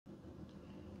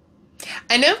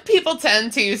I know people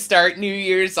tend to start New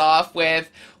Year's off with,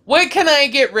 what can I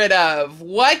get rid of?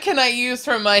 What can I use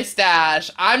from my stash?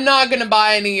 I'm not going to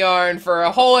buy any yarn for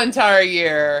a whole entire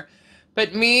year.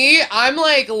 But me, I'm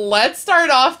like, let's start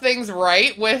off things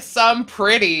right with some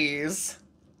pretties.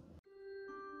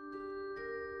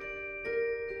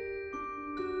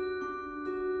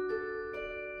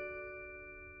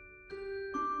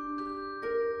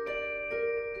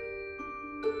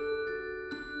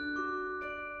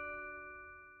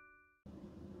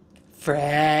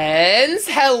 Friends,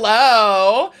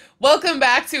 hello! Welcome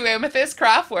back to Amethyst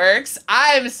Craftworks.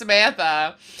 I'm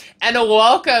Samantha, and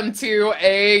welcome to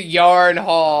a yarn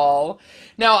haul.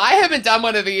 Now, I haven't done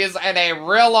one of these in a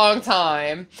real long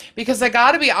time, because I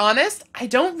gotta be honest, I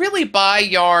don't really buy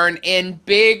yarn in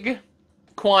big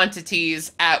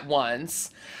quantities at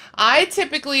once. I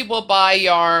typically will buy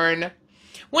yarn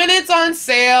when it's on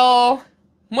sale,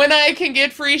 when I can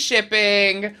get free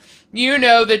shipping, you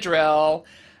know the drill.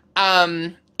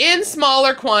 In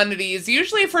smaller quantities,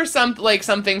 usually for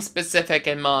something specific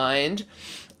in mind.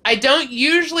 I don't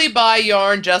usually buy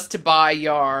yarn just to buy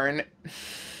yarn.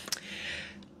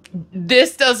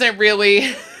 This doesn't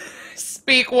really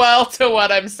speak well to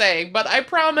what I'm saying, but I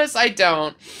promise I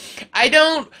don't.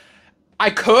 I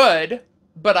could,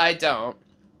 but I don't.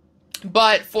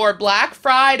 But for Black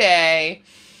Friday,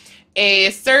 a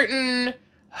certain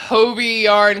Hobbii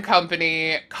yarn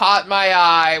company caught my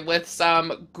eye with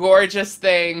some gorgeous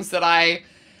things that I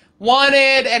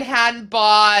wanted and hadn't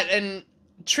bought, and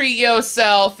treat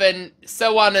yourself and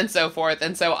so on and so forth.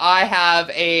 And so I have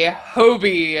a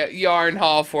Hobbii yarn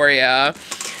haul for you.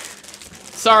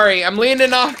 Sorry, I'm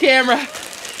leaning off camera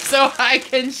so I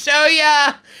can show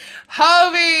ya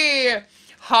Hobbii.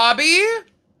 Hobbii?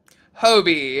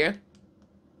 Hobbii.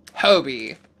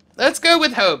 Hobbii. Let's go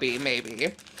with Hobbii,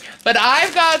 maybe. But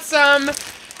I've got some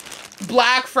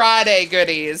Black Friday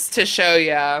goodies to show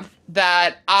you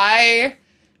that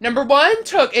number one,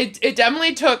 it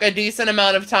definitely took a decent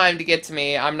amount of time to get to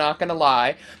me, I'm not gonna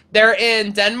lie. They're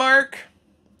in Denmark.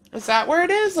 Is that where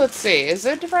it is? Let's see. Is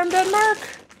it from Denmark?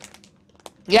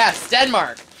 Yes,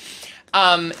 Denmark.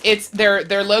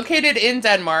 They're located in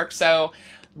Denmark, so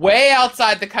way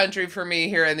outside the country for me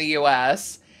here in the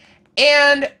US.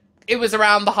 And it was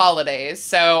around the holidays,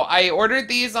 so I ordered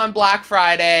these on Black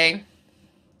Friday.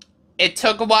 It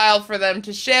took a while for them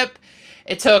to ship.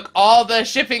 It took all the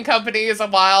shipping companies a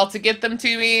while to get them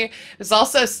to me. It was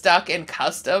also stuck in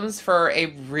customs for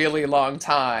a really long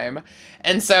time.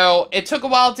 And so it took a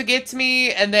while to get to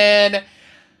me, and then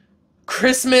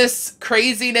Christmas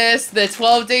craziness, the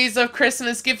 12 days of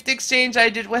Christmas gift exchange I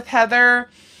did with Heather.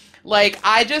 Like,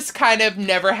 I just kind of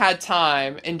never had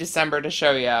time in December to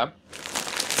show you.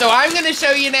 So I'm going to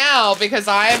show you now, because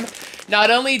I'm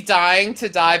not only dying to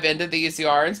dive into these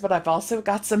yarns, but I've also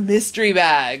got some mystery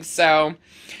bags. So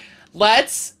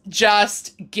let's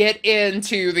just get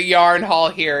into the yarn haul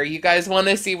here. You guys want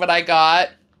to see what I got?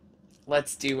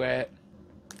 Let's do it.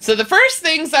 So the first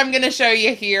things I'm going to show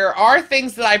you here are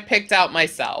things that I picked out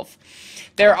myself.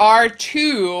 There are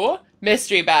two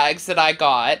mystery bags that I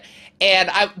got.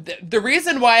 And the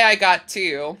reason why I got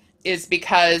two is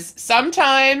because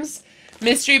sometimes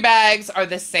mystery bags are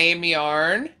the same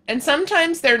yarn, and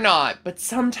sometimes they're not, but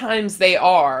sometimes they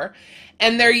are.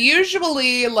 And they're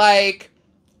usually like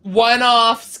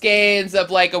one-off skeins of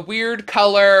like a weird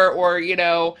color, or, you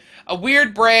know, a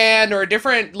weird brand, or a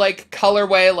different like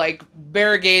colorway, like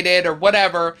variegated or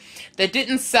whatever, that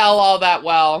didn't sell all that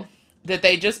well, that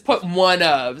they just put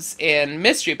one-ofs in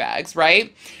mystery bags,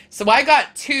 right? So I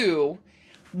got two,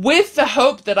 with the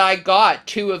hope that I got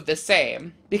two of the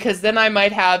same, because then I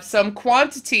might have some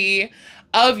quantity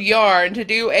of yarn to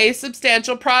do a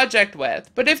substantial project with.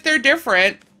 But if they're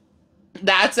different,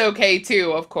 that's okay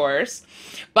too, of course.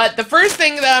 But the first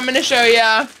thing that I'm going to show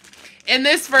you in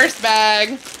this first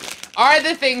bag are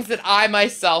the things that I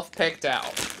myself picked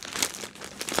out.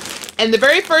 And the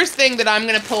very first thing that I'm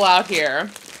going to pull out here,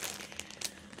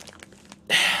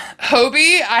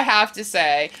 Hobbii, I have to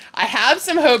say, I have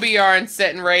some Hobbii yarn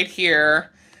sitting right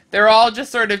here. They're all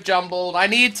just sort of jumbled. I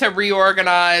need to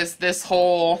reorganize this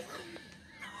all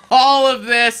of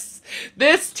this.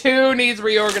 This too needs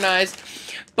reorganized.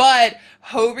 But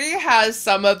Hobbii has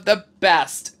some of the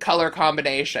best color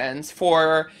combinations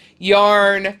for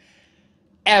yarn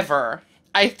ever.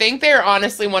 I think they're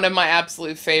honestly one of my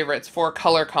absolute favorites for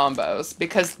color combos,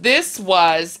 because this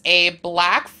was a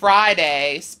Black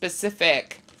Friday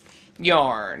specific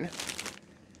yarn.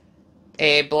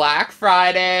 A Black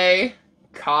Friday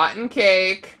cotton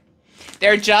cake.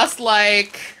 They're just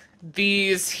like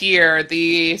these here,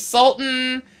 the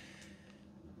Sultan,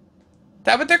 is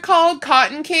that what they're called?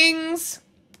 Cotton Kings?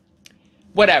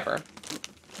 whatever.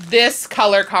 This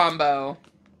color combo,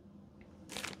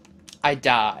 I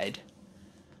died.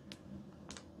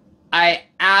 I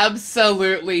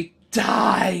absolutely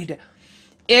died.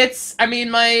 I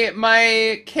mean,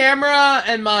 my camera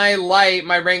and my light,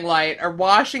 my ring light, are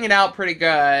washing it out pretty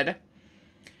good.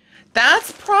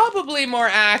 That's probably more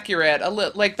accurate.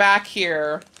 Like back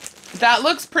here. That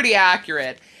looks pretty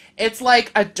accurate. It's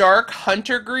like a dark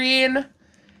hunter green,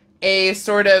 a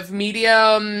sort of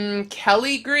medium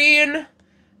Kelly green,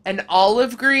 an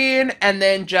olive green, and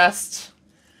then just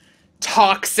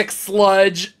toxic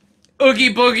sludge,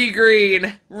 oogie boogie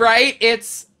green, right?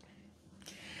 It's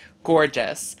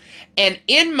gorgeous. And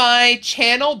in my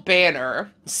channel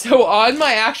banner, so on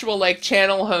my actual like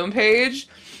channel homepage,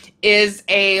 is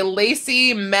a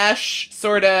lacy mesh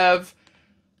sort of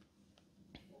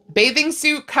bathing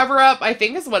suit cover-up, I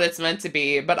think is what it's meant to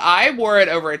be, but I wore it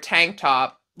over a tank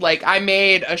top. Like, I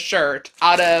made a shirt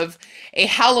out of a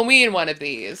Halloween one of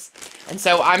these. And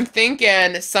so I'm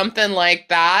thinking something like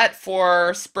that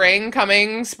for spring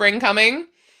coming.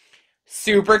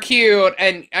 Super cute.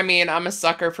 And, I mean, I'm a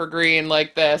sucker for green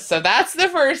like this. So that's the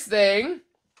first thing.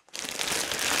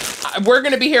 We're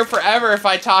going to be here forever if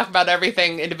I talk about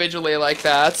everything individually like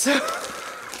that.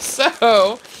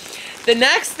 So the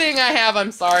next thing I have,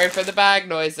 I'm sorry for the bag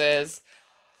noises.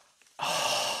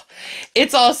 Oh,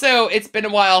 it's been a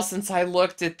while since I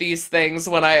looked at these things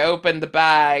when I opened the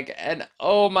bag. And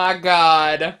oh my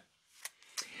God.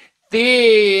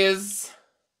 These.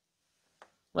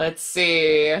 Let's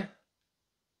see.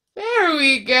 There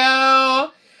we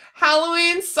go.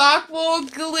 Halloween sock wool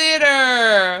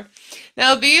glitter.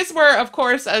 Now these were, of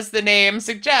course, as the name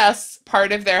suggests,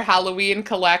 part of their Halloween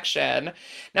collection.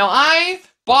 Now I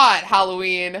bought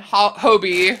Halloween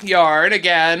Hobbii yarn,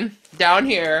 again, down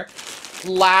here,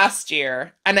 last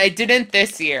year, and I didn't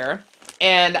this year.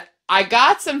 And I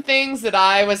got some things that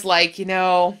I was like, you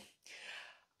know,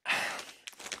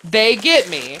 they get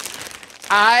me.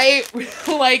 I,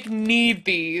 like, need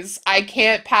these. I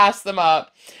can't pass them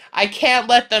up. I can't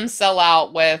let them sell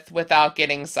out without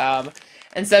getting some.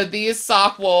 And so these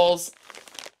sock wools,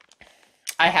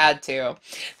 I had to.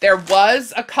 There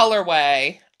was a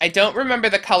colorway. I don't remember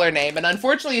the color name. And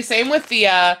unfortunately, same with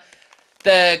the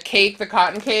cake, the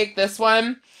cotton cake, this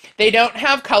one. They don't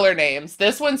have color names.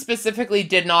 This one specifically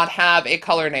did not have a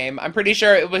color name. I'm pretty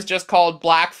sure it was just called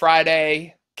Black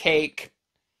Friday Cake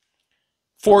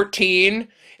 14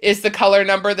 is the color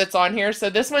number that's on here. So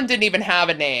this one didn't even have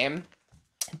a name.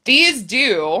 These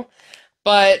do,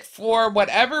 but for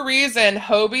whatever reason,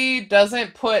 Hobbii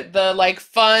doesn't put the like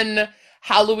fun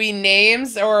Halloween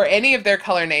names or any of their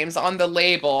color names on the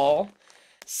label.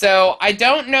 So I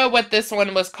don't know what this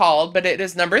one was called, but it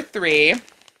is number 3.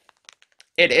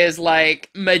 It is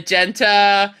like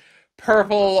magenta,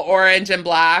 purple, orange, and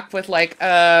black with like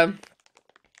a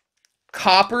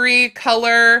coppery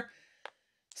color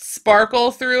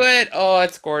sparkle through it. Oh,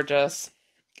 it's gorgeous.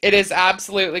 It is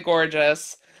absolutely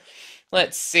gorgeous.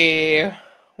 Let's see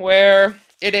where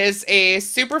it is. A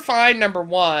super fine number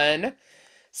 1,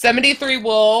 73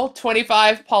 wool,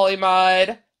 25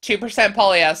 polymod, 2%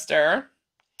 polyester.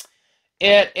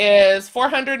 It is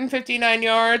 459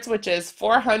 yards, which is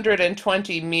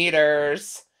 420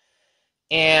 meters.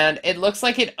 And it looks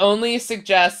like it only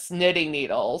suggests knitting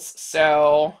needles.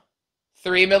 So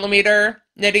 3mm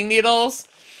knitting needles.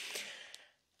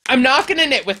 I'm not going to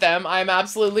knit with them. I'm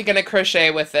absolutely going to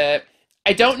crochet with it.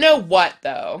 I don't know what,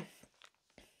 though.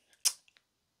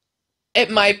 It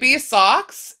might be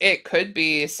socks. It could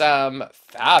be some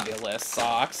fabulous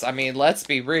socks. I mean, let's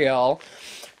be real.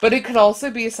 But it could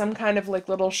also be some kind of like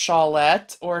little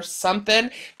shawlette or something,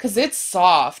 because it's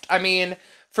soft. I mean,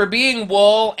 for being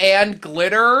wool and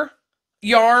glitter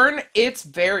yarn, it's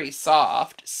very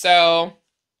soft. So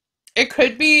it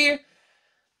could be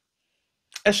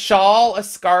a shawl, a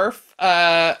scarf,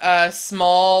 a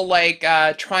small like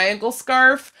triangle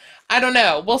scarf. I don't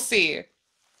know. We'll see.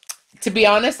 To be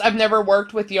honest, I've never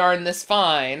worked with yarn this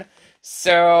fine,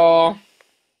 so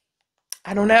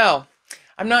I don't know.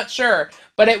 I'm not sure,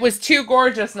 but it was too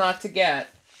gorgeous not to get.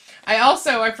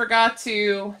 I forgot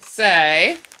to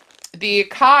say, the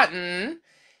cotton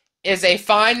is a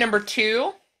fine number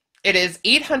 2. It is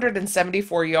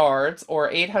 874 yards or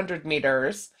 800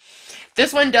 meters.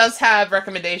 This one does have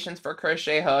recommendations for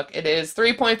crochet hook. It is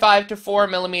 3.5 to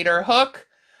 4mm hook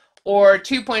or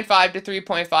 2.5 to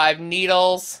 3.5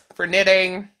 needles for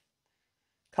knitting.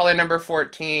 Color number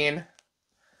 14.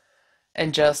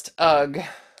 And just, ugh.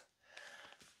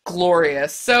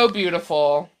 Glorious. So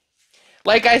beautiful.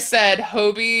 Like I said,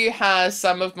 Hobbii has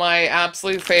some of my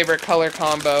absolute favorite color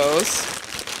combos.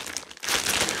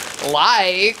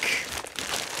 Like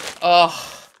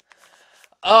Oh,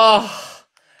 oh,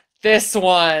 this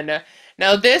one.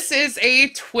 Now this is a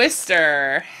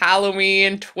twister,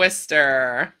 Halloween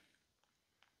twister.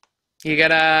 You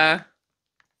gotta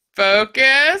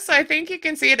focus. I think you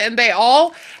can see it. And they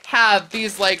all have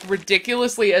these like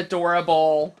ridiculously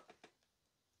adorable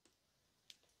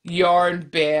yarn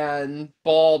band,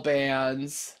 ball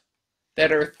bands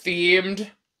that are themed,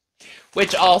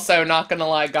 which also, not gonna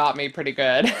lie, got me pretty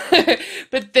good.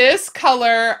 But this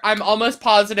color, I'm almost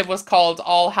positive was called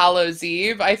All Hallows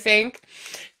Eve, I think.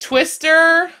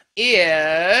 Twister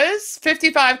is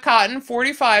 55 cotton,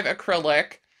 45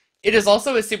 acrylic. It is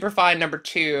also a super fine number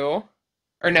 2.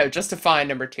 Or no, just a fine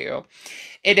number 2.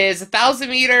 It is 1,000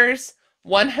 meters,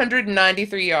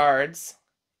 193 yards.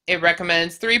 It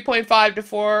recommends 3.5 to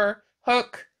 4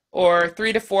 hook or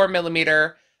 3 to 4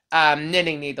 millimeter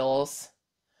knitting needles.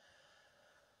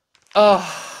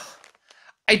 Oh,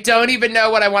 I don't even know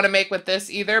what I want to make with this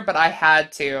either, but I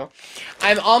had to.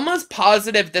 I'm almost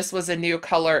positive this was a new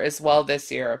color as well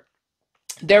this year.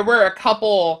 There were a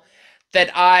couple that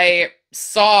I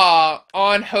saw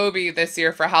on Hobbii this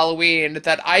year for Halloween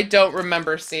that I don't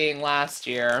remember seeing last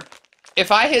year.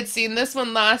 If I had seen this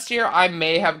one last year, I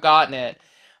may have gotten it.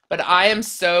 But I am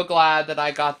so glad that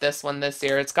I got this one this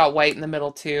year. It's got white in the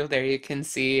middle too. There you can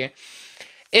see.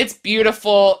 It's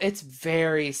beautiful. It's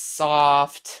very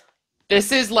soft.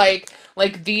 This is like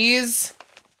these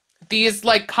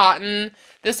like cotton.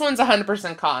 This one's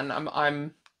 100% cotton.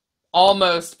 I'm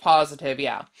almost positive,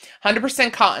 yeah.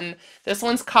 100% cotton. This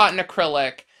one's cotton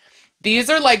acrylic. These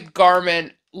are like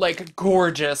garment, like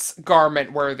gorgeous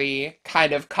garment worthy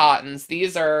kind of cottons.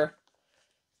 These are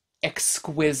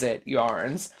exquisite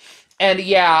yarns. And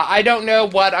yeah, I don't know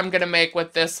what I'm gonna make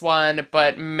with this one,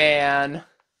 but man,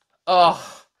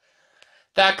 oh,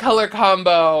 that color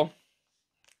combo,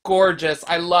 gorgeous.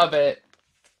 I love it.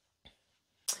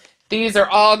 These are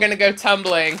all gonna go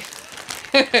tumbling.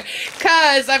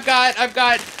 Cause I've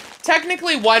got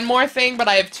technically one more thing, but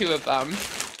I have 2 of them.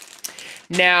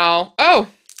 Now, oh,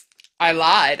 I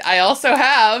lied. I also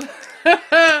have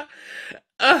a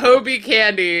Hobbii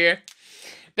candy.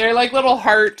 They're like little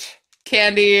heart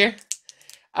candy.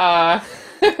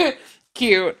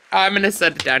 Cute. I'm gonna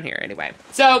set it down here anyway.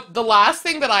 So the last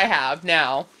thing that I have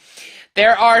now,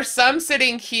 there are some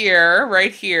sitting here,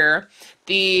 right here,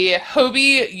 the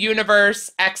Hobbii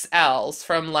Universe XLs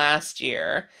from last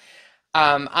year.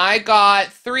 I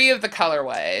got 3 of the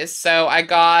colorways. So I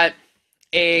got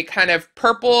a kind of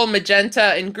purple,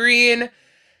 magenta, and green,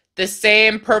 the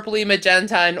same purpley,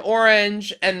 magenta, and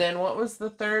orange, and then what was the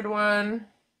third one?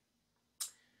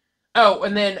 Oh,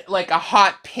 and then like a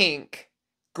hot pink,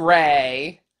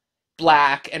 gray,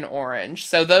 black, and orange.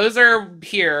 So those are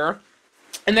here.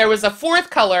 And there was a 4th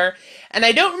color, and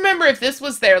I don't remember if this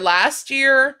was there last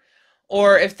year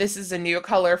or if this is a new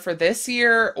color for this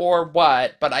year or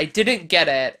what, but I didn't get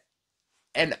it.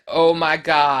 And oh my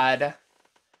God.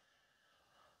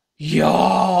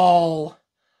 Y'all,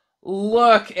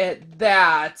 look at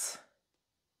that.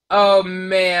 Oh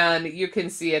man, you can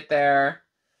see it there.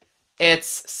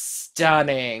 It's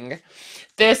stunning.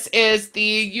 This is the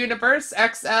Universe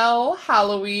XL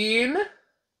Halloween.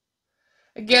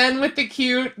 Again with the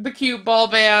cute ball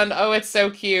band. Oh, it's so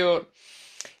cute.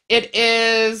 It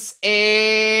is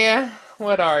a,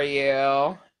 what are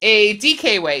you? A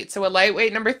DK weight, so a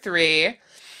lightweight number 3.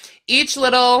 Each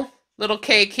little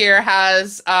cake here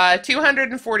has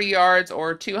 240 yards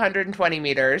or 220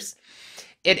 meters.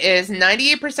 It is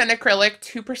 98% acrylic,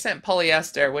 2%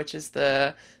 polyester, which is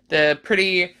the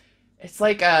pretty, it's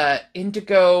like a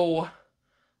indigo,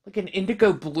 like an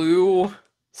indigo blue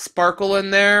sparkle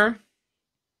in there.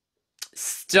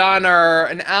 Stunner,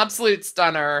 an absolute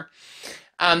stunner.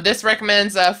 This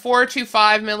recommends a 4 to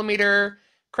 5 millimeter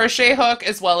crochet hook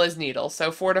as well as needle.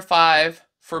 So 4 to 5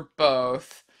 for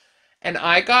both. And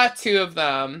I got 2 of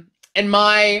them. And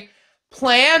my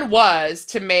plan was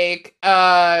to make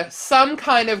some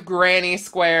kind of granny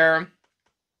square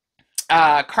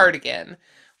cardigan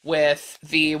with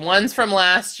the ones from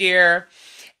last year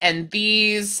and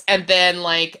these, and then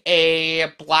like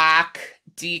a black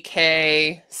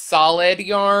DK solid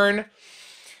yarn.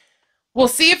 We'll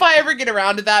see if I ever get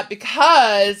around to that,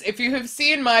 because if you have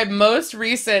seen my most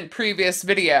recent previous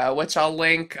video, which I'll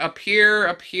link up here,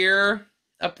 up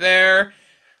there,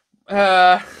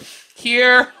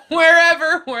 here,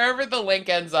 wherever the link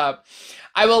ends up,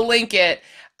 I will link it.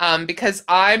 Because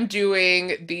I'm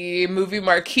doing the movie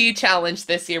marquee challenge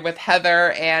this year with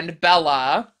Heather and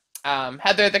Bella.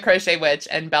 Heather the Crochet Witch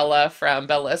and Bella from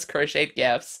Bella's Crocheted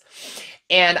Gifts.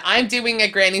 And I'm doing a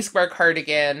granny square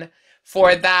cardigan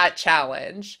for that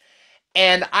challenge.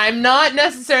 And I'm not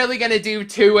necessarily going to do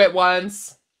two at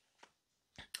once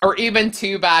or even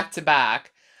two back to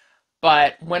back.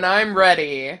 But when I'm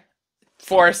ready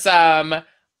for some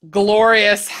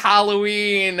glorious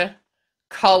Halloween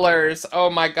colors, oh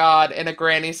my God, in a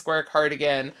granny square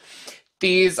cardigan,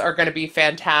 these are going to be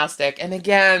fantastic. And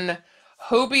again,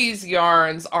 Hobbie's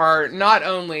yarns are not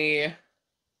only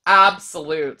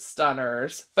absolute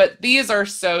stunners, but these are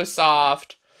so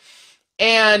soft.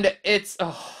 And it's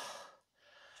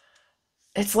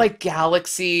like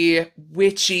galaxy,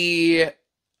 witchy.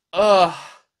 Ugh,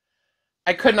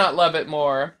 I could not love it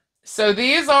more. So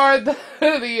these are the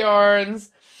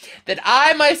yarns that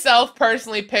I myself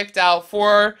personally picked out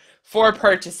for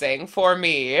purchasing for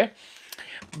me.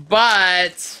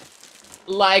 But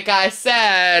like I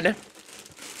said,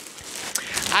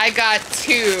 I got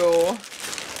two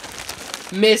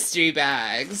mystery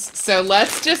bags. So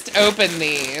let's just open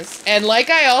these. And like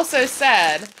I also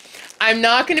said, I'm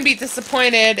not going to be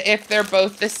disappointed if they're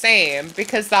both the same,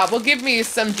 because that will give me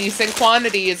some decent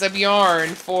quantities of yarn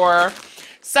for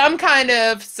some kind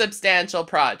of substantial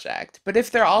project. But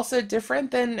if they're also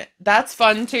different, then that's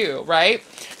fun too, right?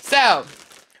 So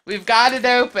we've got it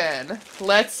open.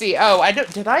 Let's see. Oh,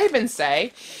 did I even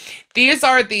say? These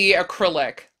are the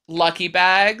acrylic lucky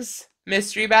bags,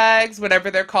 mystery bags, whatever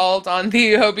they're called on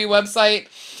the Hobbii website.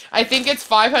 I think it's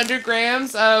 500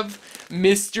 grams of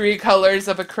mystery colors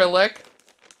of acrylic,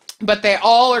 but they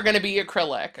all are going to be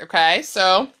acrylic, okay?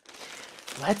 So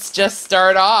let's just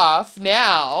start off.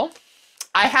 Now,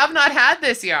 I have not had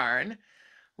this yarn.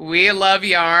 We love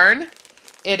yarn.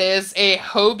 It is a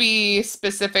Hobbii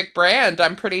specific brand,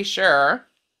 I'm pretty sure.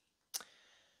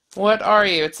 What are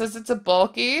you? It says it's a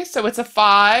bulky, so it's a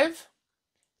 5,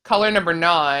 color number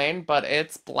 9, but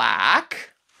it's black.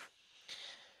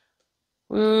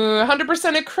 100%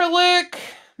 acrylic,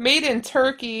 made in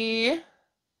Turkey.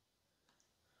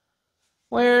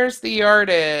 Where's the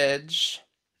yardage?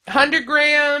 100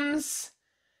 grams,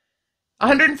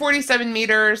 147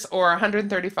 meters, or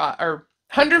 135, or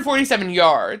 147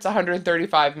 yards,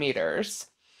 135 meters.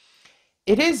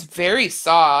 It is very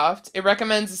soft. It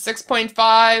recommends a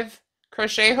 6.5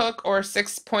 crochet hook or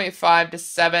 6.5 to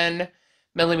 7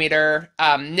 millimeter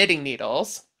knitting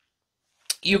needles.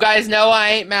 You guys know I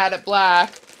ain't mad at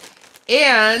black.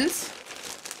 And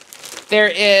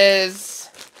there is,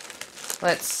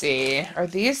 let's see, are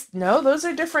these, no, those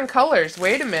are different colors.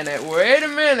 Wait a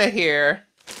minute here.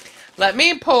 Let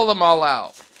me pull them all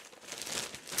out.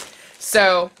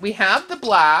 So we have the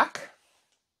black.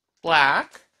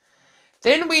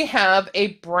 Then we have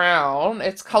a brown.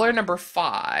 It's color number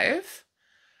 5.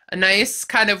 A nice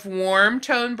kind of warm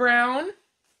tone brown.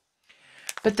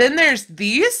 But then there's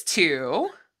these two,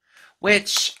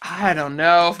 which I don't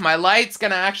know if my light's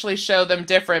going to actually show them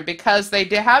different, because they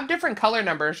have different color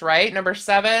numbers, right? Number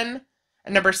 7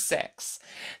 and number 6.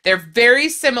 They're very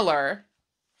similar,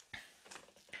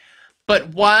 but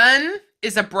one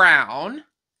is a brown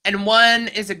and one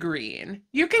is a green.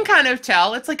 You can kind of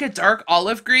tell it's like a dark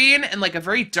olive green and like a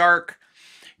very dark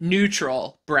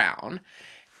neutral brown.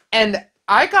 And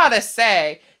I gotta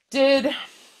say, did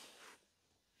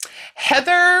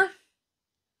Heather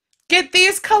get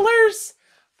these colors?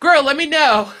 Girl, let me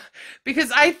know,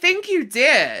 because I think you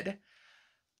did.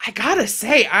 I gotta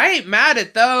say, I ain't mad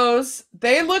at those.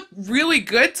 They look really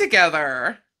good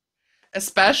together.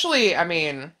 Especially, I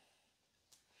mean,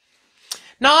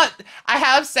 I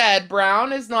have said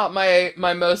brown is not my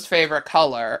most favorite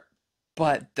color,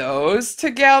 but those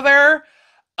together,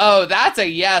 oh, that's a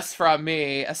yes from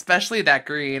me, especially that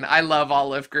green. I love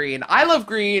olive green. I love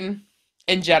green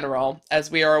in general,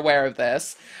 as we are aware of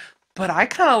this, but I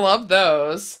kind of love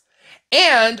those.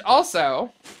 And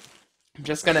also, I'm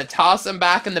just going to toss them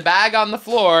back in the bag on the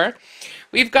floor.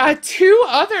 We've got two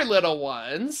other little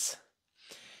ones.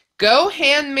 Go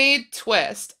Handmade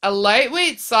Twist, a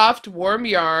lightweight, soft, warm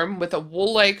yarn with a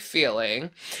wool-like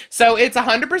feeling. So it's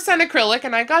 100% acrylic,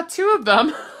 and I got two of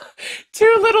them.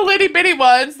 Two little itty-bitty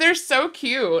ones. They're so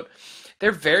cute.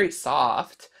 They're very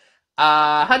soft.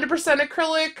 100%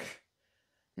 acrylic,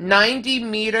 90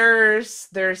 meters.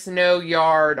 There's no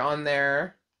yard on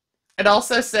there. It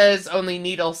also says only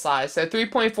needle size, so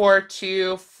 3.4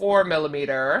 to 4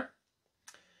 millimeter.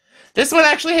 This one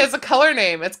actually has a color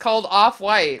name. It's called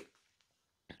Off-White.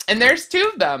 And there's two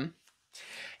of them.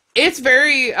 It's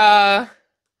very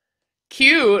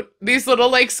cute. These little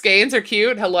like skeins are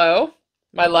cute. Hello,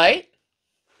 my light.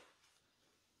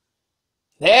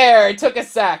 There, it took a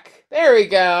sec. There we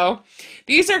go.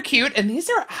 These are cute, and these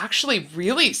are actually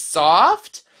really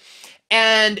soft.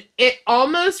 And it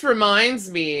almost reminds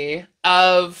me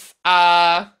of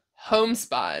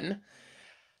homespun.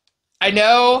 I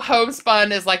know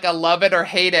homespun is like a love it or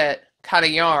hate it kind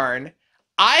of yarn.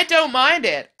 I don't mind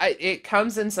it. It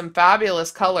comes in some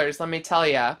fabulous colors, let me tell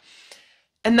you.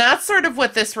 And that's sort of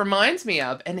what this reminds me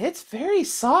of. And it's very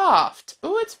soft.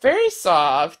 Oh, it's very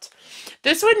soft.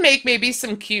 This would make maybe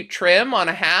some cute trim on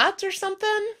a hat or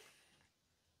something.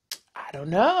 I don't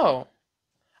know.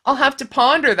 I'll have to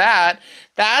ponder that.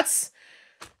 That's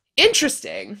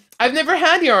interesting. I've never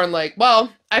had yarn like,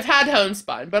 well, I've had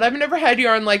homespun, but I've never had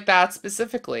yarn like that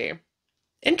specifically.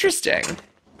 Interesting.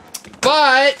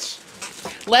 But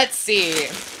let's see.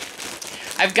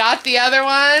 I've got the other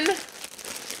one.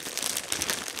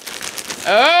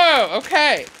 Oh,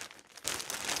 okay.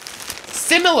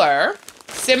 Similar.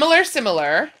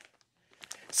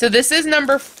 So this is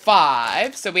number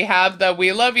 5. So we have the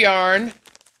We Love Yarn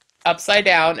upside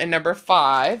down, and number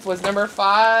 5 was number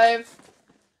 5.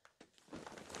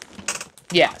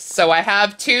 Yes, so I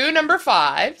have 2 number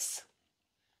 5s.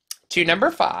 2 number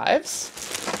 5s.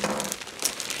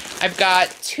 I've got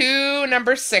 2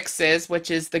 number 6s,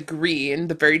 which is the green,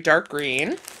 the very dark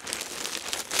green.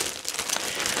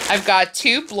 I've got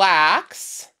 2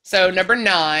 blacks, so number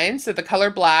 9, so the color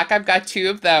black, I've got 2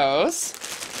 of those.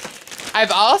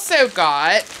 I've also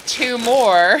got 2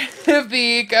 more of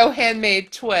the Go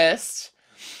Handmade Twist,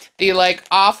 the like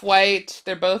off-white,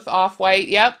 they're both off-white,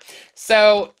 yep.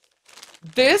 So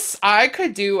this I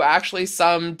could do actually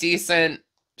some decent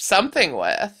something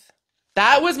with.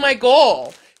 That was my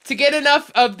goal, to get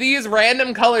enough of these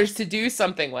random colors to do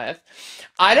something with.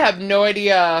 I'd have no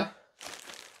idea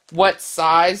what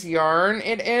size yarn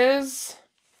it is.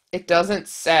 It doesn't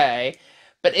say,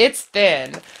 but it's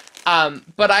thin.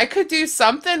 But I could do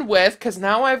something with, because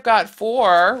now I've got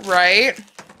 4, right?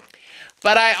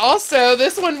 But I also,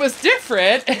 this one was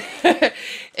different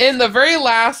in the very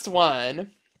last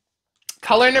one.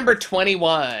 Color number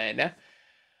 21.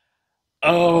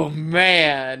 Oh,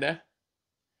 man.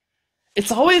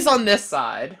 It's always on this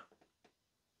side,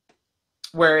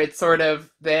 where it's sort of,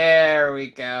 there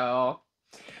we go.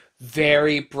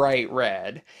 Very bright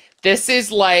red. This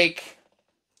is like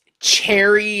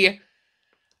cherry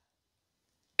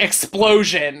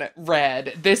explosion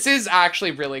red. This is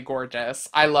actually really gorgeous.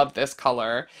 I love this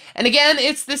color. And again,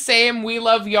 it's the same We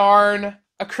Love Yarn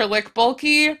acrylic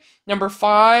bulky, number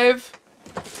 5.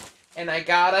 And I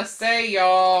gotta say,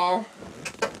 y'all,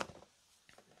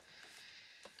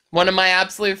 one of my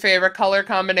absolute favorite color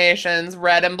combinations,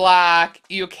 red and black.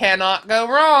 You cannot go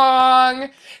wrong.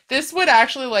 This would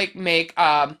actually like make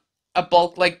a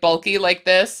bulky like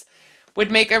this would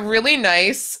make a really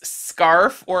nice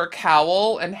scarf or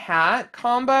cowl and hat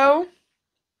combo.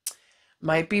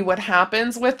 Might be what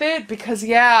happens with it, because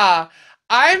yeah,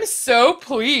 I'm so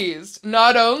pleased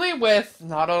not only with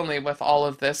all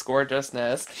of this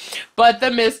gorgeousness, but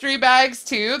the mystery bags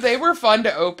too. They were fun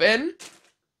to open.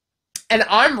 And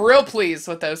I'm real pleased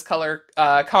with those color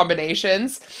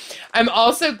combinations. I'm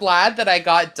also glad that I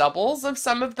got doubles of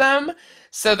some of them,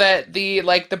 so that the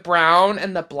brown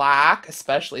and the black,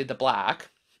 especially the black,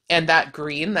 and that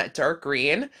green, that dark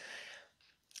green,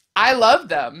 I love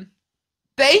them.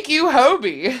 Thank you,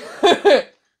 Hobbii.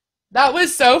 That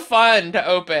was so fun to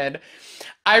open.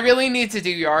 I really need to do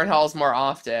yarn hauls more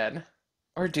often.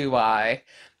 Or do I?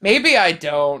 Maybe I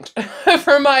don't,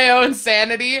 for my own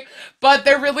sanity, but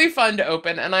they're really fun to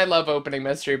open, and I love opening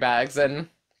mystery bags and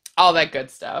all that good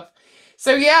stuff.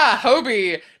 So yeah,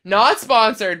 Hobbii, not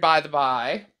sponsored by the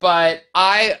by, but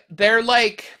they're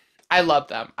like, I love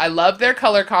them. I love their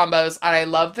color combos, and I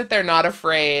love that they're not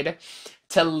afraid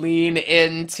to lean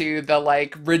into the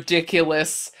like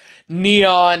ridiculous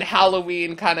neon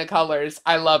Halloween kind of colors.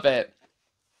 I love it.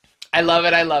 I love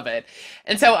it. I love it.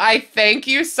 And so I thank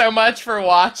you so much for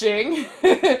watching.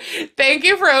 Thank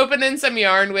you for opening some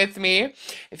yarn with me.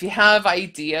 If you have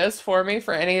ideas for me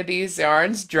for any of these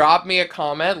yarns, drop me a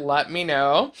comment. Let me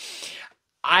know.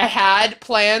 I had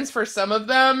plans for some of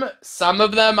them. Some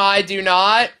of them I do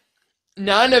not.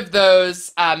 None of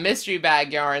those mystery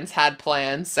bag yarns had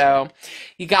plans. So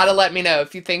you got to let me know.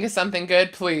 If you think of something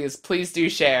good, please do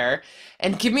share.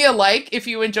 And give me a like if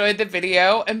you enjoyed the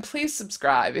video, and please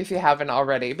subscribe if you haven't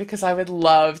already, because I would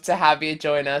love to have you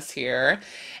join us here.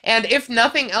 And if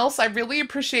nothing else, I really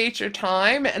appreciate your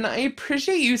time, and I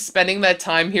appreciate you spending that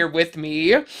time here with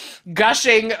me,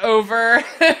 gushing over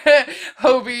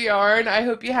Hobbii yarn. I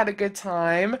hope you had a good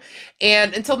time.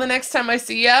 And until the next time I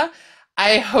see ya,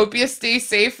 I hope you stay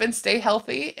safe and stay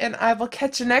healthy, and I will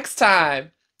catch you next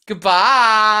time. Goodbye!